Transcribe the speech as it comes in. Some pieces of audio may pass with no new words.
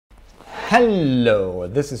Hello,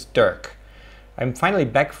 this is Dirk. I'm finally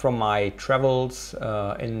back from my travels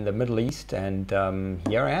in the Middle East, and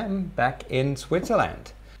here I am back in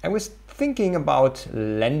Switzerland. I was thinking about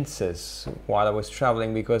lenses while I was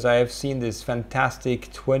traveling because I have seen this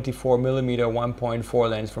fantastic 24mm 1.4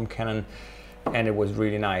 lens from Canon, and it was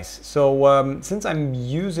really nice. So since I'm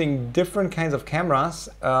using different kinds of cameras,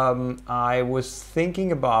 I was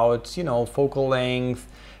thinking about, you know, focal length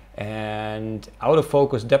and out of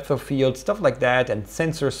focus, depth of field, stuff like that, and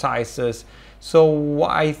sensor sizes. So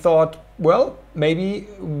I thought, well, maybe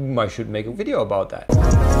I should make a video about that.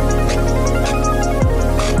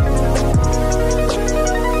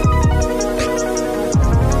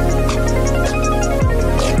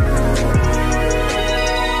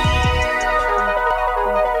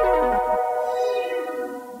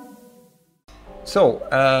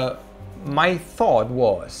 So my thought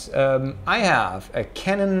was, I have a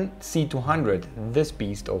Canon C200, this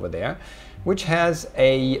beast over there, which has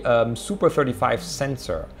a Super 35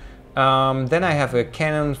 sensor. Then I have a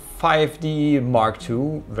Canon 5D Mark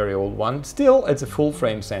II, very old one. Still, it's a full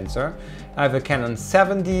frame sensor. I have a Canon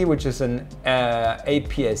 7D, which is an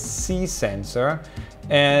aps-c sensor.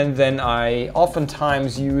 And then I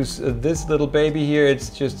oftentimes use this little baby here. It's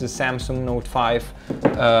just a Samsung Note 5.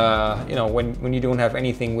 You know, when you don't have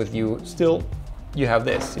anything with you, still you have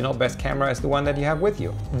this. You know, best camera is the one that you have with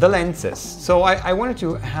you. The lenses. So I wanted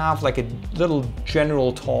to have like a little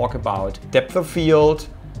general talk about depth of field,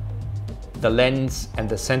 the lens, and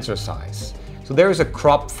the sensor size. So there is a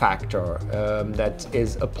crop factor that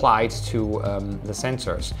is applied to the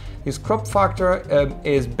sensors. This crop factor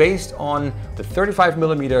is based on the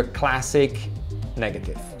 35mm classic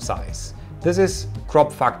negative size. This is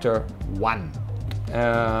crop factor 1.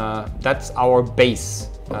 That's our base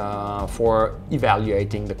for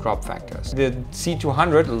evaluating the crop factors. The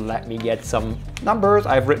C200, let me get some numbers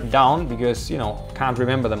I've written down because, you know, can't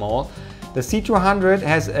remember them all. The C200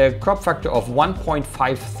 has a crop factor of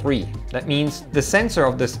 1.53. That means the sensor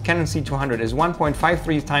of this Canon C200 is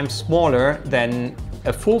 1.53 times smaller than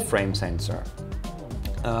a full frame sensor.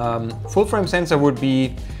 Full frame sensor would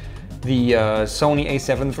be the Sony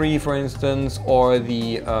A7 III, for instance, or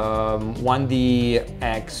the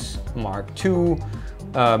 1DX Mark II,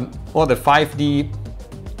 or the 5D,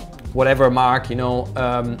 whatever mark, you know.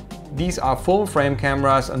 These are full frame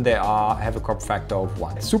cameras and they have a crop factor of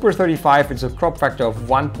 1. Super 35, it's a crop factor of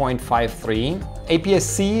 1.53.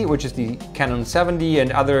 aps-c, which is the Canon 7D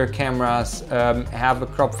and other cameras, have a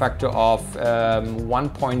crop factor of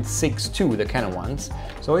 1.62, the Canon ones.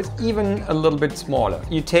 So it's even a little bit smaller.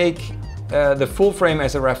 You take the full frame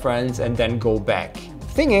as a reference and then go back.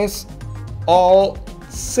 Thing is, all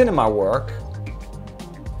cinema work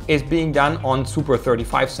is being done on Super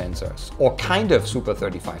 35 sensors, or kind of Super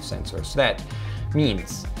 35 sensors. That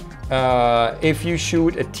means if you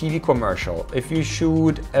shoot a TV commercial, if you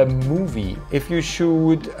shoot a movie, if you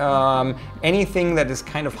shoot anything that is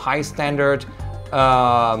kind of high standard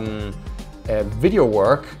video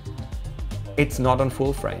work, it's not on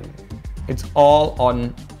full frame. It's all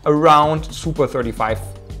on around Super 35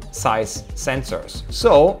 size sensors.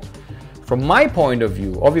 So from my point of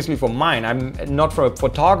view, obviously from mine, I'm not from a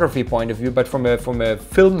photography point of view, but from a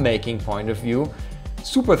filmmaking point of view,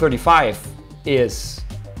 Super 35 is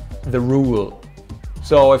the rule.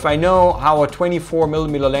 So if I know how a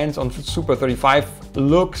 24mm lens on Super 35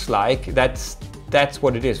 looks like, that's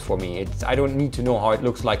what it is for me. I don't need to know how it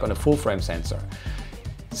looks like on a full frame sensor.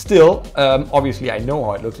 Still, obviously I know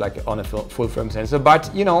how it looks like on a full frame sensor, but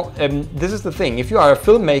you know, this is the thing. If you are a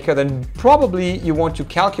filmmaker, then probably you want to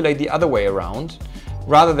calculate the other way around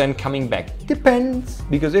rather than coming back. Depends,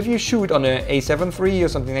 because if you shoot on an A7 III or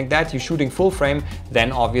something like that, you're shooting full frame,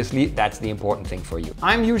 then obviously that's the important thing for you.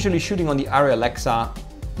 I'm usually shooting on the Arri Alexa,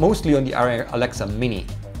 mostly on the Arri Alexa Mini.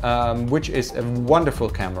 Which is a wonderful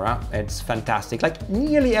camera. It's fantastic. Like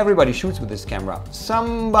nearly everybody shoots with this camera.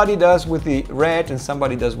 Somebody does with the red and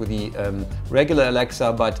somebody does with the regular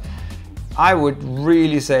Alexa, but I would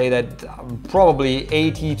really say that probably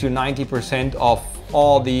 80 to 90% of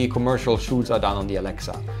all the commercial shoots are done on the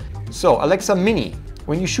Alexa. So Alexa Mini,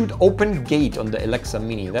 when you shoot open gate on the Alexa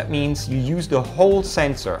Mini, that means you use the whole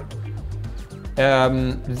sensor.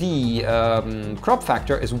 The crop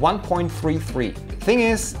factor is 1.33. Thing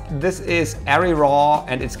is, this is Arri RAW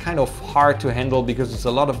and it's kind of hard to handle because it's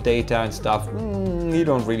a lot of data and stuff. You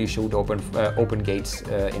don't really shoot open gates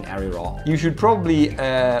in Arri RAW. You should probably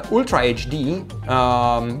Ultra HD,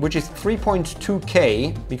 which is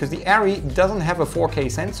 3.2K, because the Arri doesn't have a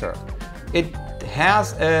 4K sensor. It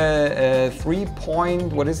has a 4 or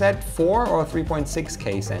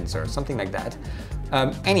 3.6K sensor, something like that.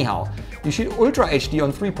 Anyhow, you shoot Ultra HD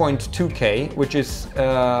on 3.2K, which is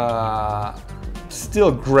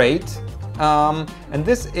still great. And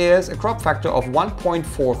this is a crop factor of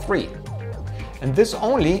 1.43. And this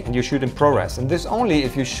only, and you shoot in ProRes, and this only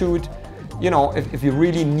if you shoot, you know, if you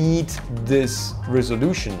really need this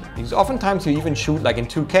resolution. Because oftentimes you even shoot like in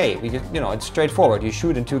 2K, because, you know, it's straightforward. You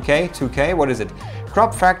shoot in 2K, what is it?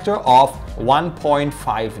 Crop factor of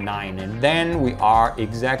 1.59. And then we are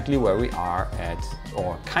exactly where we are at,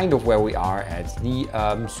 or kind of where we are at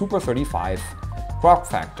the Super 35 crop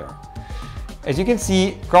factor. As you can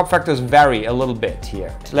see, crop factors vary a little bit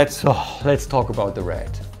here. Let's talk about the red.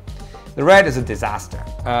 The red is a disaster.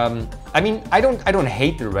 I mean, I don't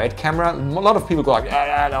hate the red camera. A lot of people go like,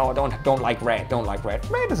 no, don't like red, don't like red.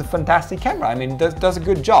 Red is a fantastic camera. I mean, it does a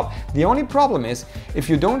good job. The only problem is if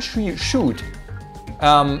you don't shoot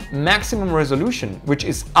maximum resolution, which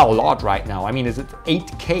is a lot right now. I mean, is it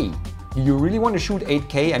 8K? You really want to shoot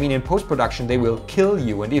 8K? I mean, in post-production, they will kill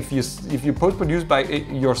you. And if you post-produce by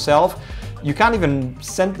yourself, you can't even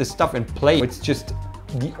send this stuff and play. It's just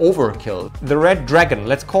the overkill. The Red Dragon,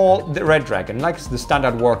 let's call the Red Dragon, like the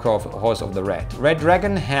standard workhorse of the Red. Red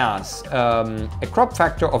Dragon has a crop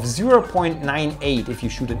factor of 0.98 if you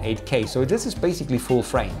shoot in 8K. So this is basically full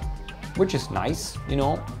frame, which is nice, you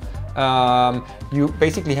know. You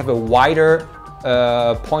basically have a wider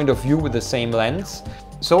point of view with the same lens.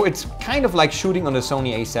 So it's kind of like shooting on the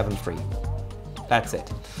Sony A7 III. That's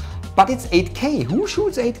it. But it's 8K. Who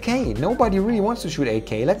shoots 8K? Nobody really wants to shoot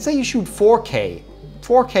 8K. Let's say you shoot 4K.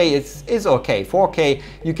 4K is okay. 4K,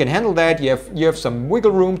 you can handle that. You have some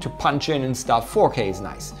wiggle room to punch in and stuff. 4K is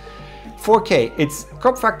nice. 4K, it's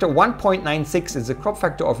crop factor 1.96 is a crop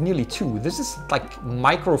factor of nearly 2. This is like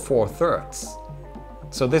micro 4/3.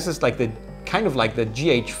 So this is like the kind of like the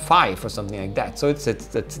GH5 or something like that. So it's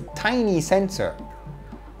a tiny sensor.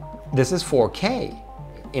 This is 4K.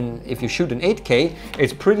 If you shoot in 8K,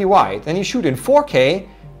 it's pretty wide. Then you shoot in 4K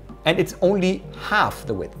and it's only half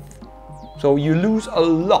the width. So you lose a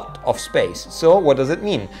lot of space. So what does it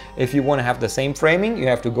mean? If you want to have the same framing, you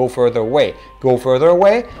have to go further away. Go further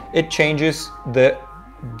away, it changes the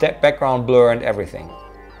background blur and everything.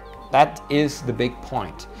 That is the big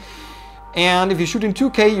point. And if you shoot in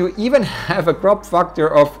 2K, you even have a crop factor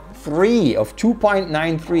of 3, of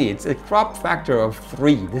 2.93. It's a crop factor of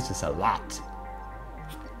 3. This is a lot.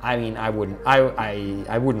 I mean, I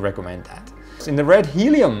wouldn't recommend that. In the Red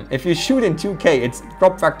Helium, if you shoot in 2K, it's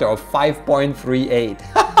crop factor of 5.38.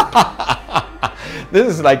 This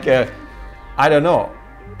is like a, I don't know,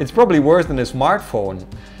 it's probably worse than a smartphone.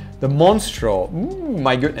 The Monstro, ooh,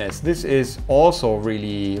 my goodness, this is also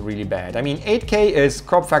really, really bad. I mean, 8K is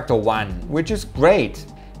crop factor 1, which is great.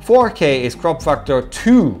 4K is crop factor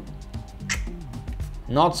 2.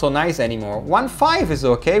 Not so nice anymore. 1.5 is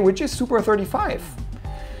okay, which is Super 35.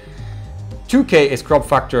 2K is crop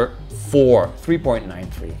factor 4,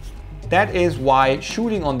 3.93. That is why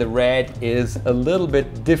shooting on the Red is a little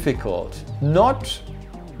bit difficult. Not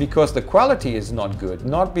because the quality is not good,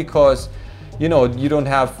 not because, you know, you don't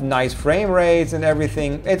have nice frame rates and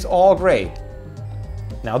everything. It's all great.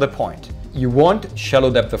 Now the point. You want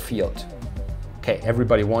shallow depth of field. Okay,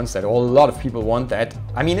 everybody wants that, or a lot of people want that.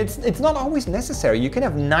 I mean, it's not always necessary. You can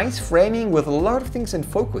have nice framing with a lot of things in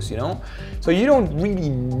focus, you know? So you don't really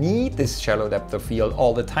need this shallow depth of field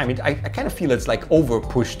all the time. I kind of feel it's like over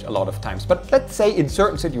pushed a lot of times. But let's say in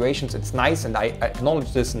certain situations it's nice, and I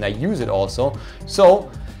acknowledge this and I use it also. So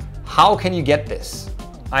how can you get this?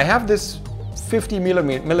 I have this 50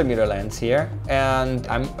 millimeter lens here, and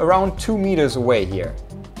I'm around 2 meters away here,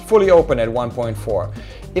 fully open at 1.4.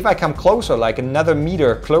 If I come closer, like another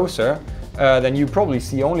meter closer, then you probably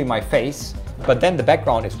see only my face, but then the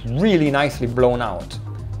background is really nicely blown out.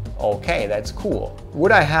 Okay, that's cool.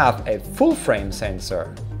 Would I have a full frame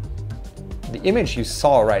sensor? The image you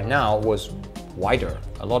saw right now was wider,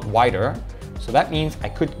 a lot wider. So that means I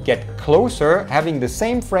could get closer having the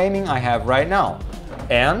same framing I have right now.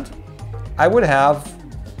 And I would have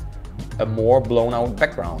a more blown out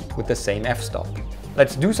background with the same f-stop.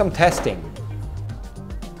 Let's do some testing.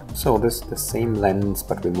 So this is the same lens,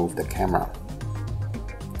 but we move the camera.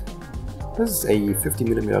 This is a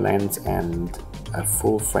 50mm lens and a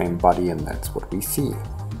full frame body, and that's what we see.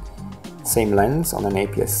 Same lens on an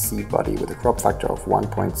aps-c body with a crop factor of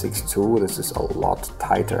 1.62. This is a lot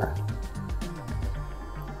tighter.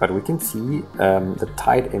 But we can see the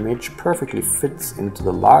tight image perfectly fits into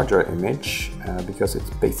the larger image because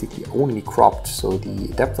it's basically only cropped, so the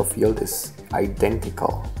depth of field is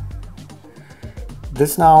identical.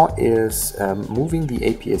 This now is moving the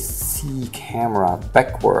aps-c camera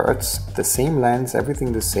backwards, the same lens,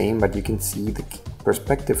 everything the same, but you can see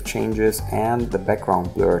perspective changes and the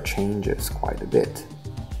background blur changes quite a bit.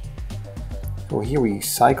 So here we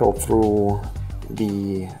cycle through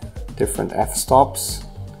the different f-stops.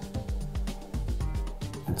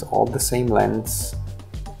 It's all the same lens,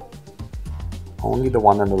 only the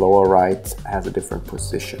one on the lower right has a different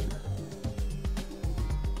position.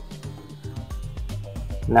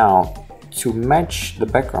 Now, to match the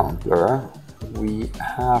background blur, we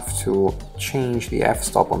have to change the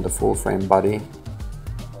f-stop on the full frame body,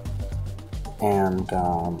 and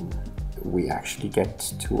we actually get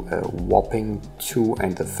to a whopping 2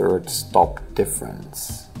 1/3 stop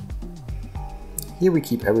difference. Here we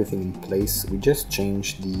keep everything in place, we just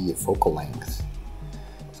change the focal length.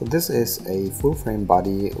 So this is a full frame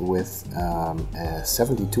body with a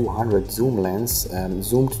 7200 zoom lens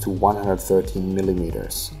zoomed to 113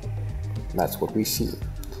 millimeters. That's what we see.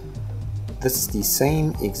 This is the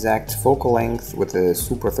same exact focal length with the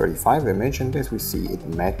Super 35 image, and as we see, it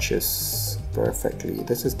matches perfectly.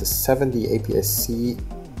 This is the 70 aps-c,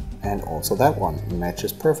 and also that one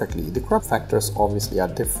matches perfectly. The crop factors obviously are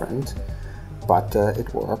different, but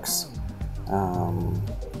it works.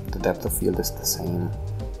 The depth of field is the same.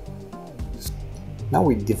 Now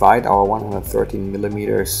we divide our 113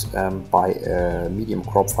 millimeters by a medium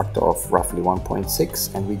crop factor of roughly 1.6,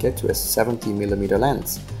 and we get to a 70 millimeter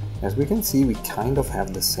lens. As we can see, we kind of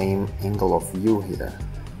have the same angle of view here,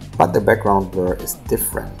 but the background blur is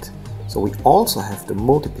different. So we also have to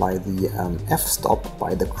multiply the f-stop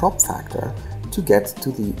by the crop factor to get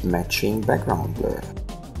to the matching background blur.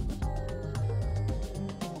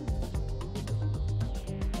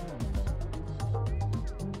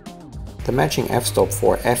 The matching f-stop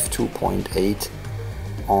for f2.8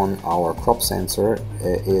 on our crop sensor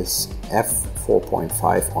is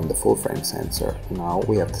f4.5 on the full frame sensor. Now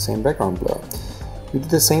we have the same background blur. We did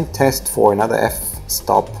the same test for another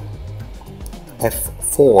f-stop,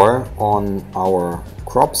 f4 on our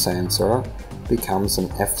crop sensor becomes an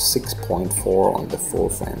f6.4 on the full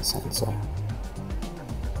frame sensor.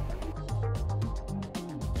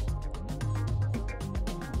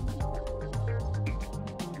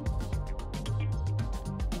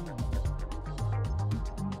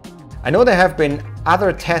 I know there have been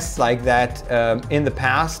other tests like that in the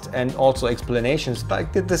past, and also explanations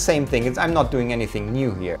like the same thing. I'm not doing anything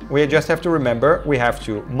new here. We just have to remember we have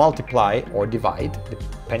to multiply or divide,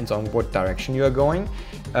 depends on what direction you are going,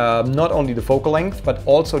 not only the focal length but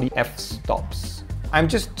also the f-stops. I'm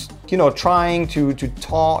just, you know, trying to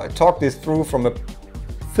talk this through from a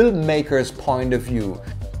filmmaker's point of view.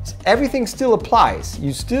 Everything still applies.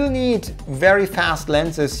 You still need very fast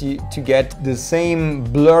lenses to get the same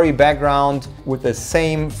blurry background with the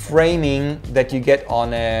same framing that you get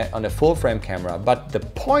on a full frame camera. But the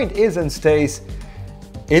point is and stays,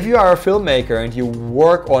 if you are a filmmaker and you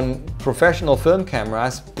work on professional film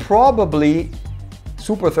cameras, probably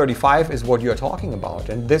Super 35 is what you're talking about,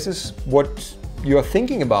 and this is what you're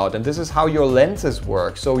thinking about, and this is how your lenses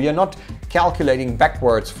work. So you're not calculating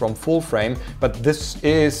backwards from full frame, but this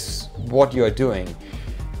is what you're doing.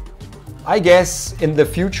 I guess in the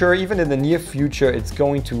future, even in the near future, it's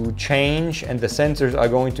going to change, and the sensors are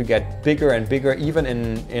going to get bigger and bigger, even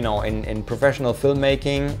in professional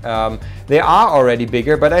filmmaking. They are already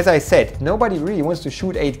bigger, but as I said, nobody really wants to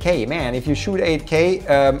shoot 8K. Man, if you shoot 8K,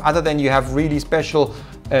 other than you have really special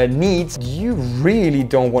needs, you really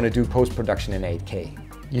don't want to do post-production in 8K.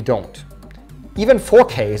 You don't. Even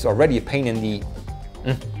 4K is already a pain in the...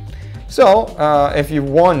 So, if you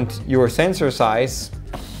want your sensor size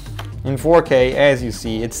in 4K, as you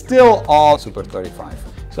see, it's still all Super 35.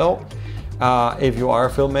 So, if you are a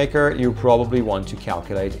filmmaker, you probably want to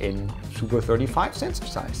calculate in Super 35 sensor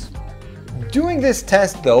size. Doing this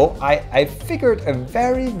test though, I figured a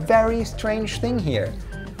very, very strange thing here.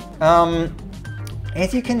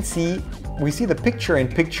 As you can see, we see the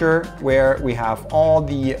picture-in-picture where we have all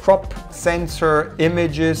the crop sensor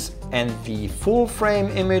images and the full frame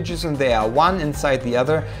images, and they are one inside the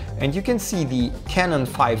other. And you can see the Canon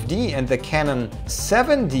 5D and the Canon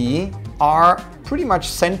 7D are pretty much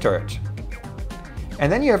centered. And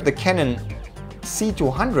then you have the Canon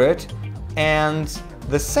C200, and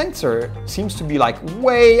the sensor seems to be like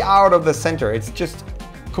way out of the center. It's just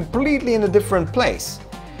completely in a different place.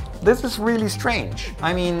 This is really strange.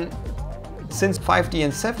 I mean, since 5D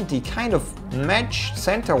and 7D kind of match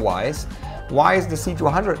center-wise, why is the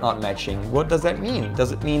C200 not matching? What does that mean?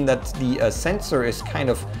 Does it mean that the sensor is kind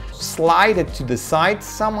of slided to the side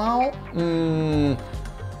somehow?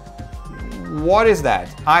 What is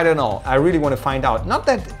that? I don't know. I really want to find out. Not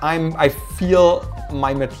that I feel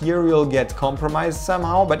my material gets compromised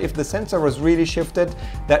somehow, but if the sensor was really shifted,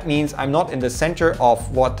 that means I'm not in the center of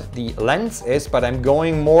what the lens is, but I'm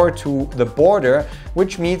going more to the border,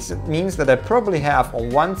 which means that I probably have on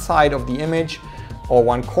one side of the image or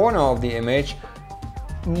one corner of the image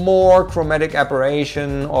more chromatic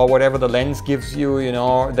aberration or whatever the lens gives you, you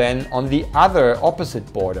know, than on the other opposite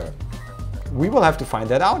border. We will have to find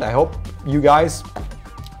that out. I hope you guys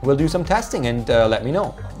will do some testing and let me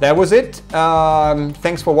know. That was it.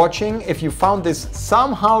 Thanks for watching. If you found this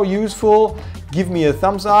somehow useful, give me a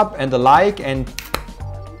thumbs up and a like, and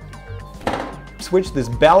switch this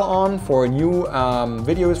bell on for new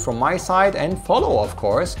videos from my side, and follow, of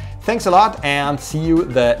course. Thanks a lot, and see you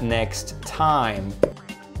the next time.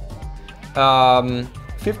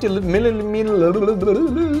 50 millimeter.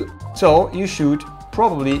 So you shoot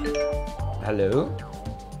probably. Hello.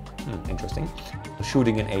 Interesting.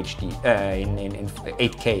 Shooting in HD in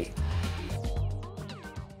 8K.